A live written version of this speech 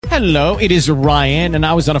Hello, it is Ryan, and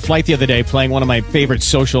I was on a flight the other day playing one of my favorite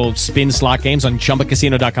social spin slot games on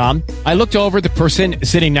ChumbaCasino.com. I looked over at the person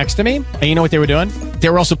sitting next to me, and you know what they were doing? They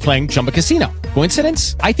were also playing Chumba Casino.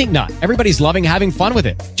 Coincidence? I think not. Everybody's loving having fun with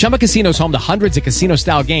it. Chumba Casino is home to hundreds of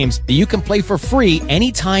casino-style games that you can play for free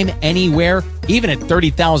anytime, anywhere, even at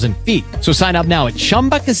 30,000 feet. So sign up now at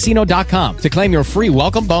ChumbaCasino.com to claim your free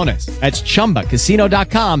welcome bonus. That's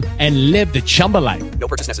ChumbaCasino.com and live the Chumba life. No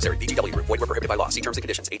purchase necessary. VGW. Void were prohibited by law. See terms and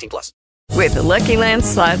conditions. 18+. With the Lucky Land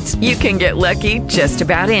Slots, you can get lucky just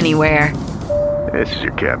about anywhere. This is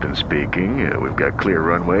your captain speaking. We've got clear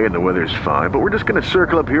runway and the weather's fine, but we're just going to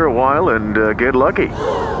circle up here a while and get lucky.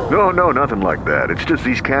 No, nothing like that. It's just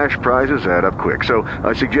these cash prizes add up quick. So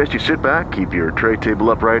I suggest you sit back, keep your tray table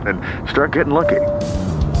upright, and start getting lucky.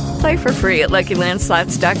 Play for free at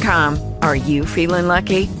LuckyLandSlots.com. Are you feeling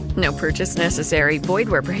lucky? No purchase necessary. Void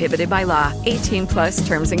where prohibited by law. 18+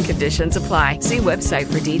 terms and conditions apply. See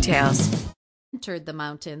website for details. Entered the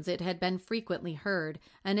mountains, it had been frequently heard,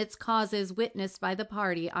 and its causes witnessed by the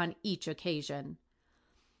party on each occasion.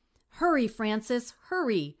 "Hurry, Francis,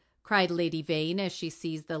 hurry!" cried Lady Vane as she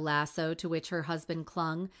seized the lasso to which her husband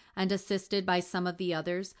clung, and, assisted by some of the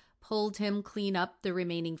others, pulled him clean up the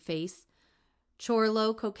remaining face,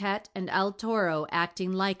 Chorlo, Coquette, and El Toro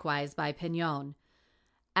acting likewise by Pignon.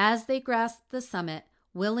 As they grasped the summit,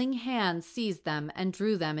 willing hands seized them and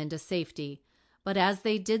drew them into safety. But as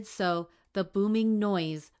they did so, the booming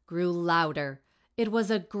noise grew louder. It was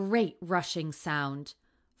a great rushing sound.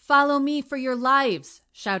 "Follow me for your lives!"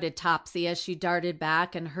 shouted Topsy as she darted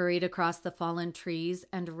back and hurried across the fallen trees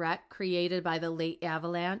and wreck created by the late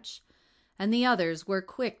avalanche. And the others were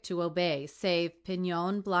quick to obey, save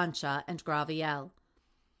Pignon, Blancha, and Gravielle.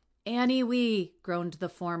 "Annie wee," groaned the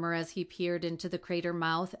former as he peered into the crater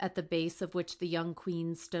mouth at the base of which the young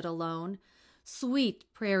queen stood alone. "Sweet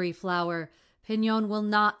prairie flower, Pignon will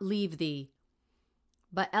not leave thee."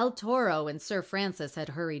 But El Toro and Sir Francis had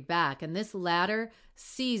hurried back, and this latter,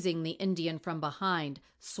 seizing the Indian from behind,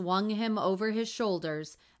 swung him over his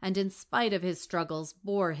shoulders, and in spite of his struggles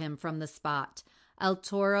bore him from the spot, El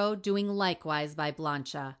Toro doing likewise by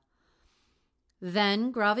Blancha.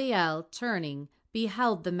 Then Gravielle, turning,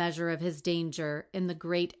 beheld the measure of his danger in the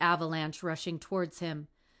great avalanche rushing towards him.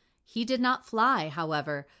 He did not fly,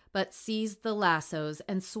 however, but seized the lassos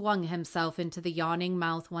and swung himself into the yawning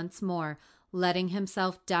mouth once more, letting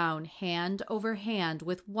himself down hand over hand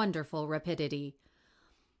with wonderful rapidity.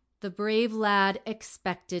 The brave lad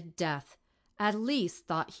expected death. At least,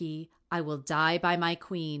 thought he, I will die by my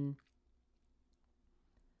queen.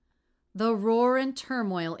 The roar and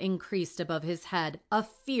turmoil increased above his head. A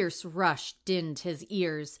fierce rush dinned his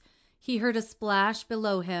ears. He heard a splash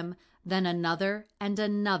below him, then another and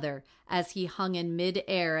another, as he hung in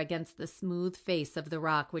mid-air against the smooth face of the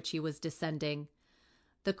rock which he was descending.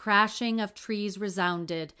 The crashing of trees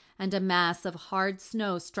resounded, and a mass of hard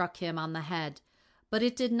snow struck him on the head. But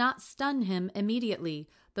it did not stun him immediately,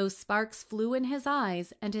 though sparks flew in his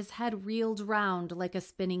eyes, and his head reeled round like a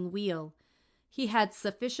spinning wheel. He had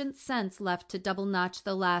sufficient sense left to double-notch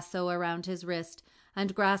the lasso around his wrist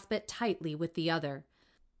and grasp it tightly with the other.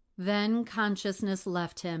 Then consciousness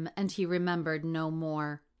left him, and he remembered no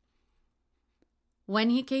more.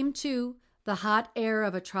 When he came to, the hot air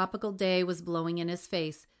of a tropical day was blowing in his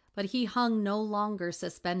face, but he hung no longer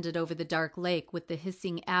suspended over the dark lake with the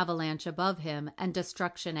hissing avalanche above him and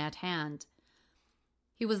destruction at hand.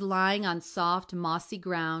 He was lying on soft, mossy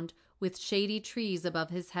ground with shady trees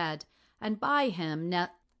above his head, and by him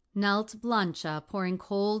knelt Blancha, pouring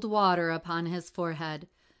cold water upon his forehead.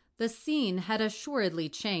 The scene had assuredly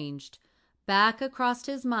changed. Back across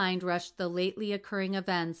his mind rushed the lately occurring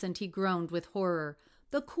events, and he groaned with horror.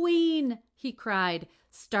 "The Queen!" he cried,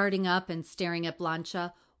 starting up and staring at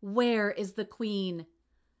Blancha. "Where is the Queen?"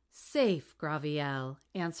 "Safe, Gravielle,"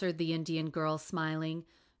 answered the Indian girl, smiling.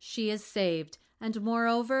 "She is saved, and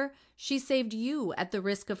moreover, she saved you at the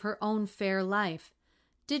risk of her own fair life.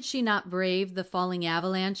 Did she not brave the falling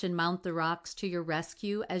avalanche and mount the rocks to your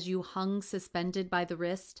rescue as you hung suspended by the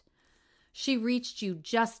wrist? She reached you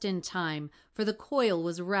just in time, for the coil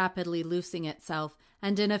was rapidly loosing itself,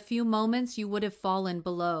 and in a few moments you would have fallen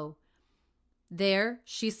below. There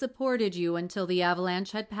she supported you until the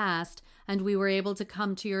avalanche had passed, and we were able to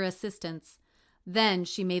come to your assistance. Then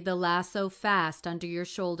she made the lasso fast under your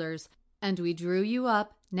shoulders, and we drew you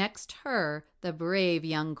up next her, the brave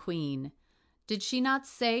young queen. Did she not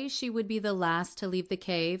say she would be the last to leave the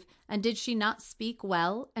cave, and did she not speak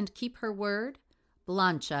well and keep her word?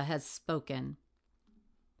 Blancha has spoken."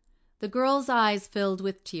 The girl's eyes filled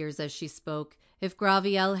with tears as she spoke. If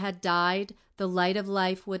Gravielle had died, the light of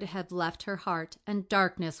life would have left her heart, and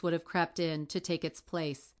darkness would have crept in to take its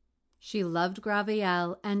place. She loved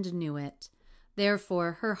Gravielle and knew it.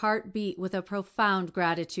 Therefore, her heart beat with a profound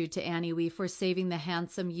gratitude to Aniwi for saving the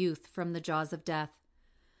handsome youth from the jaws of death.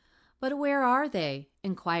 "But where are they?"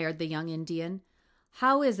 inquired the young Indian.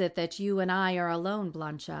 "How is it that you and I are alone,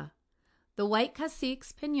 Blancha?" "The white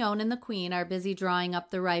caciques, Piñon and the Queen, are busy drawing up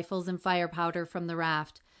the rifles and fire powder from the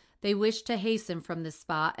raft. They wished to hasten from this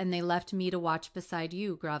spot, and they left me to watch beside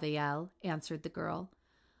you, Gravielle," answered the girl.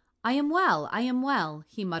 I am well,"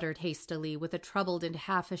 he muttered hastily, with a troubled and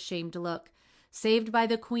half-ashamed look. "Saved by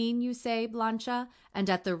the Queen, you say, Blancha, and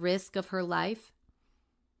at the risk of her life?"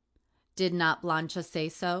 "Did not Blancha say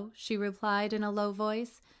so?" she replied in a low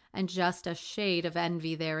voice, and just a shade of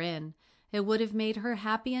envy therein. It would have made her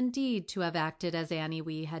happy indeed to have acted as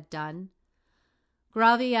Aniwi had done.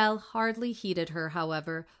 Gravielle hardly heeded her,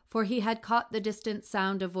 however, for he had caught the distant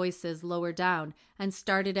sound of voices lower down, and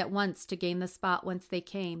started at once to gain the spot whence they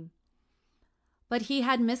came. But he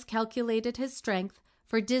had miscalculated his strength,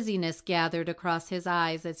 for dizziness gathered across his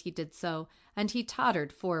eyes as he did so, and he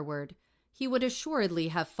tottered forward. He would assuredly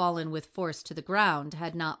have fallen with force to the ground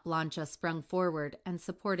had not Blancha sprung forward and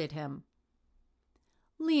supported him.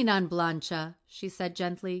 "Lean on Blancha," she said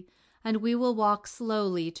gently, "and we will walk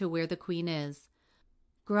slowly to where the Queen is.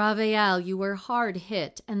 Gravielle, you were hard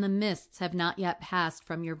hit, and the mists have not yet passed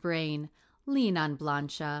from your brain. Lean on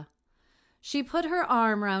Blancha." She put her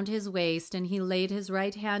arm round his waist, and he laid his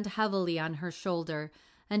right hand heavily on her shoulder,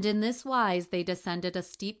 and in this wise they descended a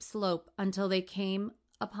steep slope until they came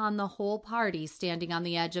upon the whole party standing on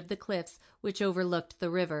the edge of the cliffs which overlooked the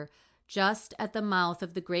river, just at the mouth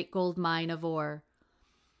of the great gold mine of ore.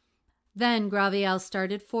 Then Gravielle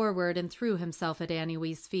started forward and threw himself at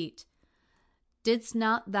Aniwi's feet. "Didst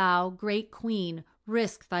not thou, great Queen,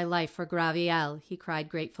 risk thy life for Gravielle?" he cried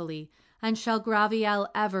gratefully. "And shall Gravielle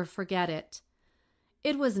ever forget it?"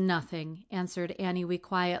 "It was nothing," answered Aniwi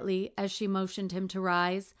quietly, as she motioned him to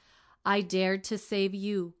rise. "I dared to save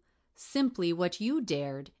you, simply what you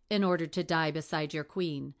dared, in order to die beside your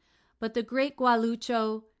Queen. But the great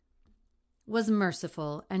Gualucho was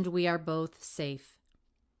merciful, and we are both safe."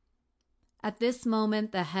 At this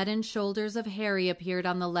moment the head and shoulders of Harry appeared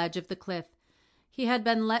on the ledge of the cliff. He had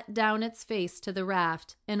been let down its face to the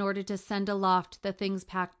raft, in order to send aloft the things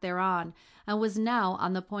packed thereon, and was now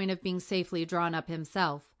on the point of being safely drawn up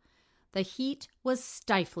himself. The heat was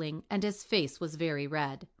stifling, and his face was very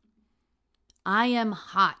red. "I am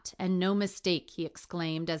hot, and no mistake," he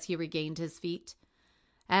exclaimed as he regained his feet.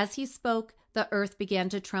 As he spoke, the earth began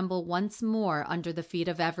to tremble once more under the feet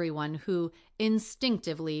of everyone, who,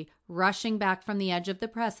 instinctively rushing back from the edge of the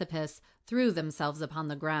precipice, threw themselves upon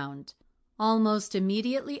the ground. Almost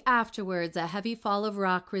immediately afterwards a heavy fall of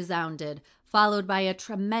rock resounded, followed by a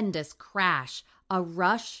tremendous crash, a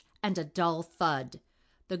rush, and a dull thud.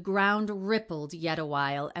 The ground rippled yet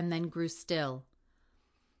awhile, and then grew still.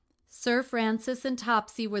 Sir Francis and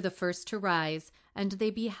Topsy were the first to rise, and they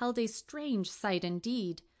beheld a strange sight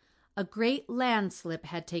indeed. A great landslip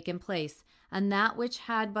had taken place, and that which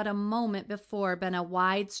had but a moment before been a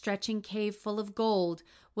wide-stretching cave full of gold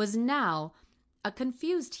was now a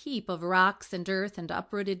confused heap of rocks and earth and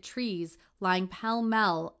uprooted trees lying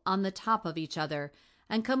pell-mell on the top of each other,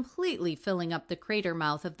 and completely filling up the crater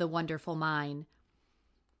mouth of the wonderful mine.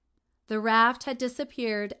 The raft had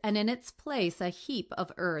disappeared, and in its place a heap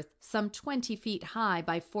of earth, some 20 feet high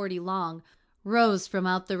by 40 long, rose from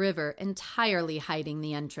out the river, entirely hiding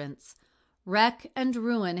the entrance. Wreck and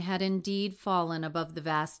ruin had indeed fallen above the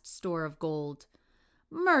vast store of gold.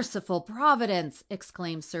 "Merciful Providence!"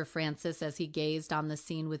 exclaimed Sir Francis as he gazed on the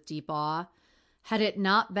scene with deep awe. "Had it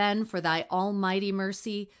not been for thy almighty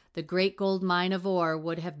mercy, the great gold mine of ore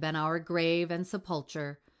would have been our grave and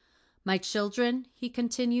sepulture. My children," he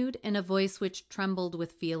continued in a voice which trembled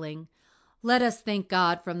with feeling, "let us thank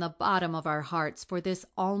God from the bottom of our hearts for this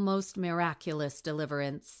almost miraculous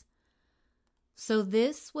deliverance." So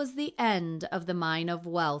this was the end of the mine of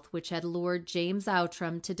wealth which had lured James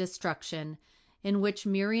Outram to destruction, in which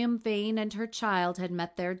Miriam Vane and her child had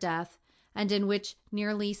met their death, and in which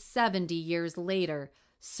nearly 70 years later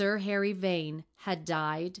Sir Harry Vane had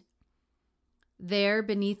died. There,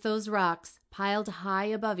 beneath those rocks, piled high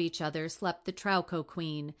above each other, slept the Trauco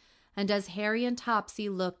Queen, and as Harry and Topsy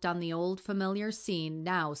looked on the old familiar scene,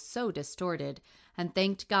 now so distorted, and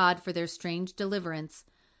thanked God for their strange deliverance,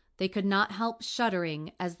 they could not help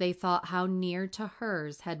shuddering as they thought how near to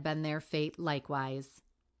hers had been their fate likewise.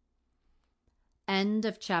 End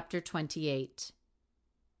of chapter 28.